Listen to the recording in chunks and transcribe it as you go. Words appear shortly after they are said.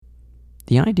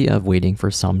The idea of waiting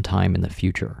for some time in the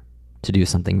future to do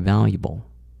something valuable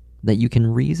that you can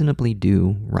reasonably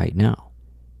do right now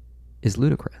is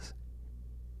ludicrous.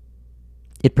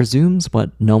 It presumes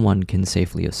what no one can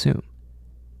safely assume,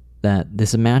 that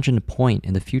this imagined point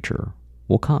in the future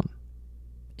will come,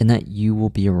 and that you will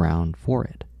be around for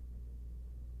it.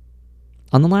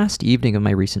 On the last evening of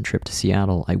my recent trip to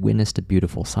Seattle, I witnessed a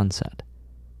beautiful sunset,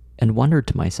 and wondered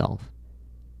to myself,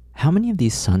 how many of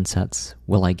these sunsets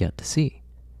will I get to see?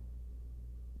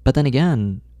 But then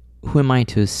again, who am I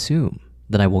to assume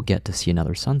that I will get to see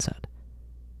another sunset?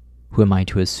 Who am I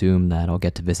to assume that I'll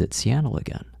get to visit Seattle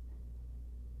again?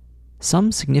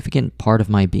 Some significant part of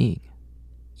my being,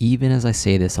 even as I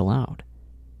say this aloud,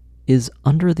 is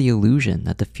under the illusion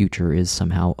that the future is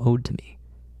somehow owed to me,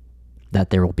 that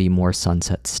there will be more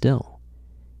sunsets still,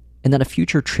 and that a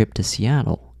future trip to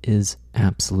Seattle is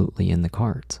absolutely in the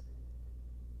cards.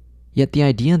 Yet the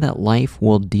idea that life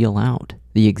will deal out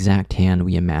the exact hand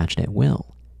we imagine it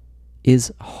will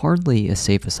is hardly a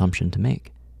safe assumption to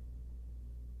make.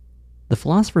 The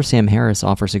philosopher Sam Harris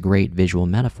offers a great visual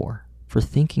metaphor for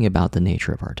thinking about the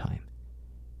nature of our time.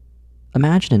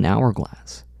 Imagine an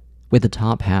hourglass with the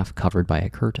top half covered by a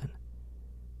curtain.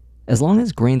 As long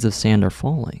as grains of sand are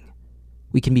falling,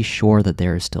 we can be sure that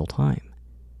there is still time.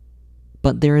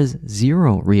 But there is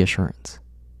zero reassurance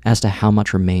as to how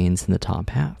much remains in the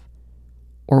top half,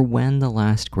 or when the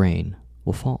last grain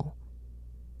will fall.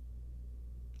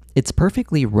 It's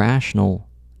perfectly rational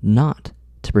not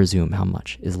to presume how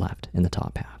much is left in the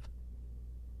top half.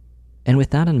 And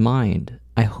with that in mind,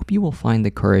 I hope you will find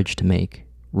the courage to make,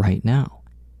 right now,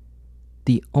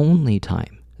 the only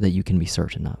time that you can be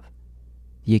certain of,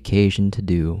 the occasion to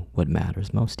do what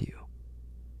matters most to you.